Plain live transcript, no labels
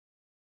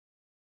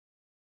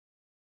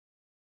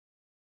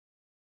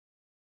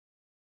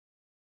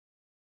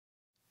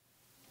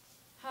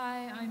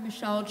Hi, I'm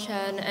Michelle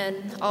Chen,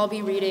 and I'll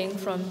be reading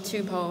from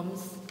two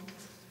poems.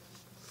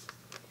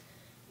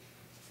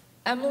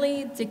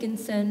 Emily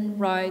Dickinson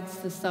rides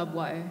the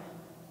subway.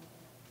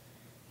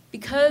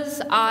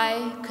 Because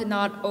I could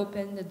not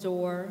open the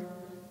door,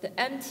 the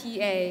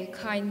MTA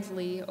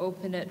kindly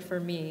opened it for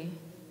me.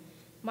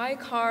 My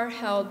car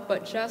held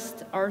but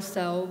just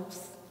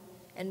ourselves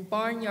and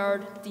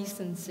barnyard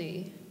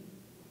decency.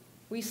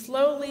 We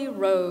slowly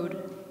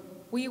rode,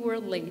 we were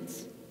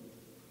late,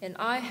 and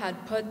I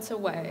had put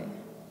away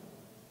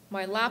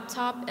my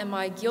laptop and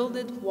my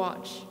gilded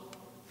watch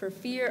for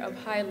fear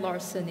of high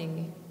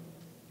larceny.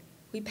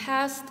 We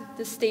passed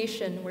the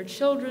station where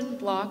children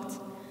blocked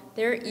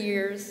their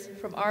ears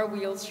from our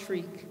wheels'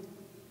 shriek.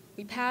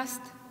 We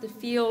passed the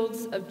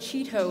fields of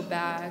Cheeto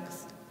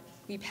bags.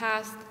 We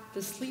passed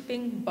the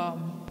sleeping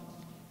bum.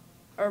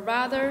 Or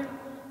rather,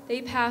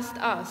 they passed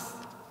us.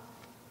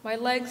 My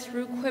legs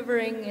grew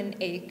quivering and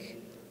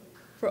ache,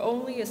 for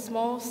only a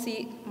small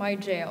seat my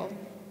jail.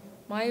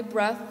 My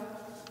breath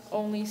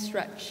only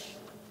stretch.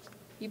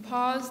 We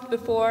paused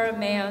before a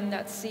man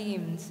that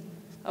seemed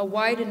a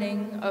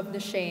widening of the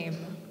shame.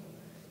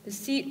 The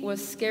seat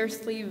was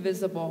scarcely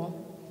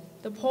visible,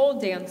 the pole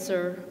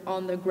dancer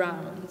on the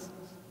ground.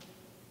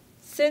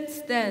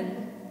 Since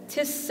then,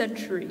 'tis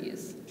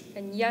centuries,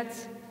 and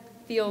yet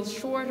feels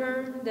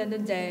shorter than the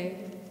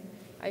day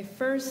I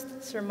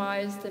first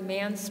surmised the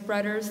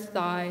man-spreader's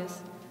thighs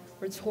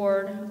were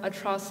toward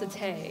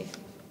atrocité.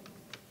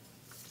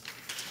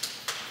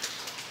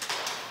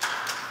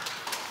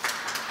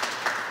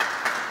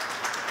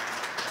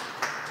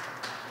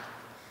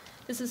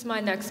 This is my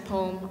next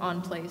poem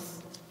on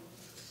place.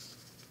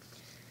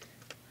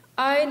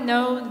 I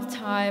know the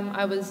time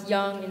I was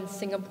young in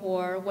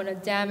Singapore when a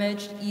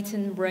damaged,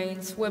 eaten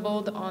brain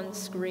swiveled on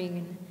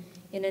screen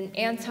in an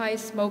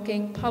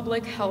anti-smoking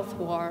public health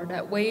war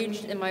that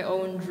waged in my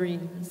own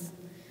dreams.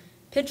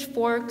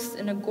 Pitchforks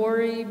in a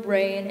gory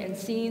brain and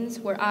scenes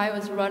where I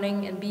was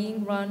running and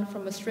being run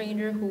from a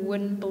stranger who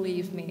wouldn't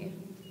believe me.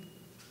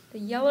 The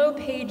yellow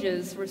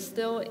pages were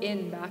still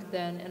in back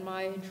then, and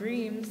my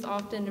dreams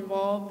often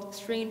involved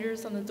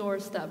strangers on the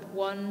doorstep,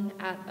 one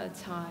at a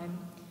time,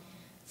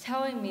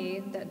 telling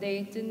me that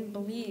they didn't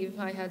believe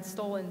I had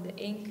stolen the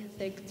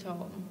ink-thick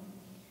tome.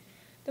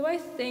 Though I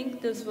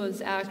think this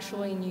was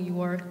actually New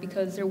York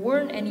because there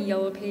weren't any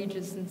yellow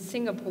pages in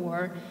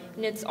Singapore,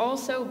 and it's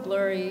also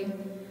blurry.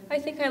 I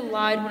think I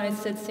lied when I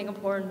said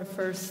Singapore in the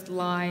first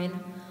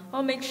line.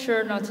 I'll make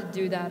sure not to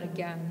do that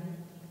again.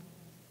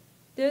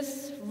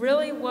 This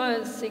really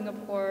was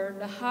Singapore,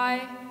 the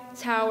high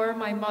tower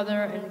my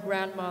mother and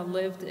grandma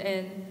lived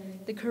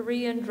in, the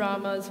Korean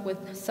dramas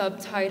with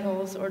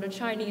subtitles, or the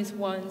Chinese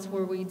ones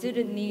where we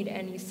didn't need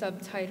any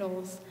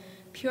subtitles,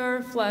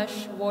 pure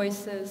flesh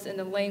voices in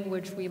the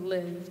language we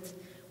lived,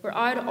 where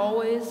I'd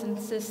always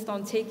insist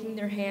on taking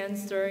their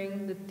hands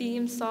during the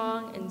theme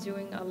song and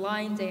doing a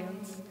line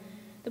dance.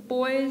 The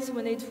boys,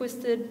 when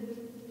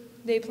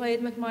they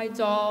played with my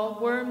doll,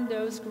 wormed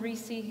those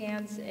greasy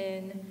hands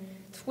in,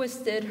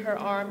 twisted her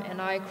arm, and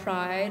I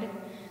cried.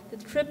 The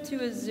trip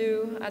to a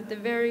zoo at the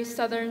very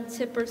southern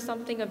tip or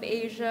something of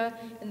Asia,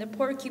 and the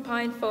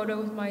porcupine photo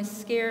with my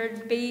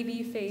scared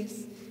baby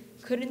face,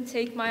 couldn't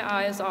take my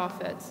eyes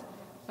off it.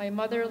 My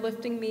mother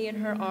lifting me in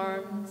her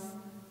arms,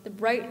 the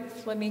bright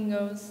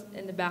flamingos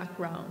in the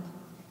background.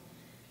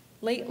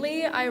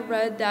 Lately, I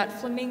read that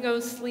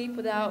flamingos sleep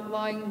without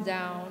lying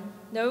down.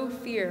 No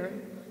fear,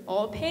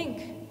 all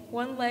pink,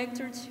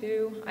 one-legged or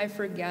two, I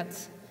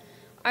forget.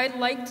 I'd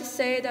like to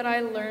say that I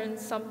learned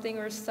something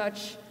or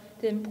such,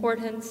 the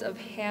importance of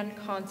hand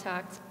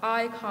contact,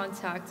 eye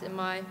contact in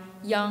my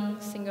young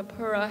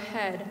Singapura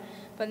head,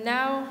 but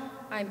now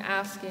I'm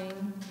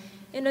asking,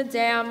 in a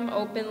damn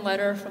open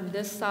letter from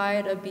this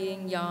side of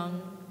being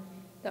young,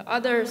 the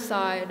other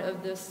side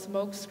of this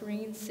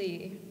smokescreen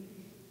sea,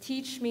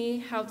 teach me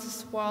how to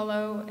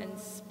swallow and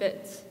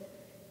spit.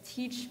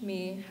 Teach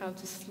me how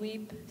to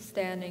sleep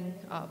standing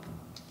up.